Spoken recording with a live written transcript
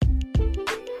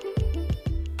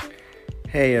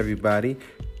Hey everybody,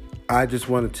 I just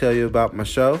want to tell you about my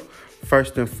show.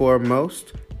 First and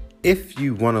foremost, if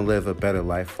you want to live a better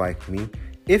life like me,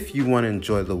 if you want to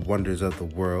enjoy the wonders of the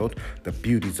world, the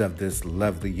beauties of this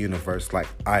lovely universe like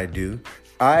I do,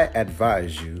 I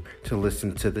advise you to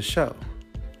listen to the show.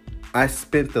 I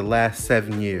spent the last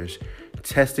 7 years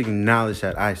testing knowledge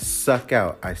that I suck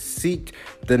out. I seeked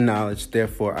the knowledge,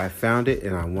 therefore I found it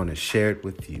and I want to share it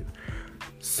with you.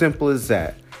 Simple as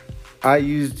that. I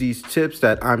use these tips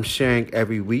that I'm sharing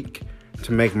every week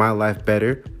to make my life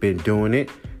better. Been doing it,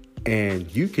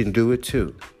 and you can do it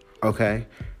too, okay?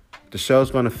 The show's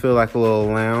going to feel like a little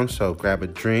lounge, so grab a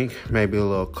drink, maybe a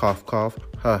little cough, huff,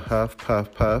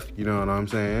 puff, puff, you know what I'm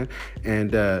saying?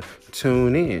 And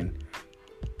tune in.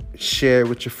 Share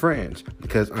with your friends,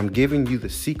 because I'm giving you the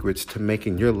secrets to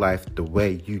making your life the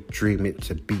way you dream it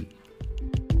to be.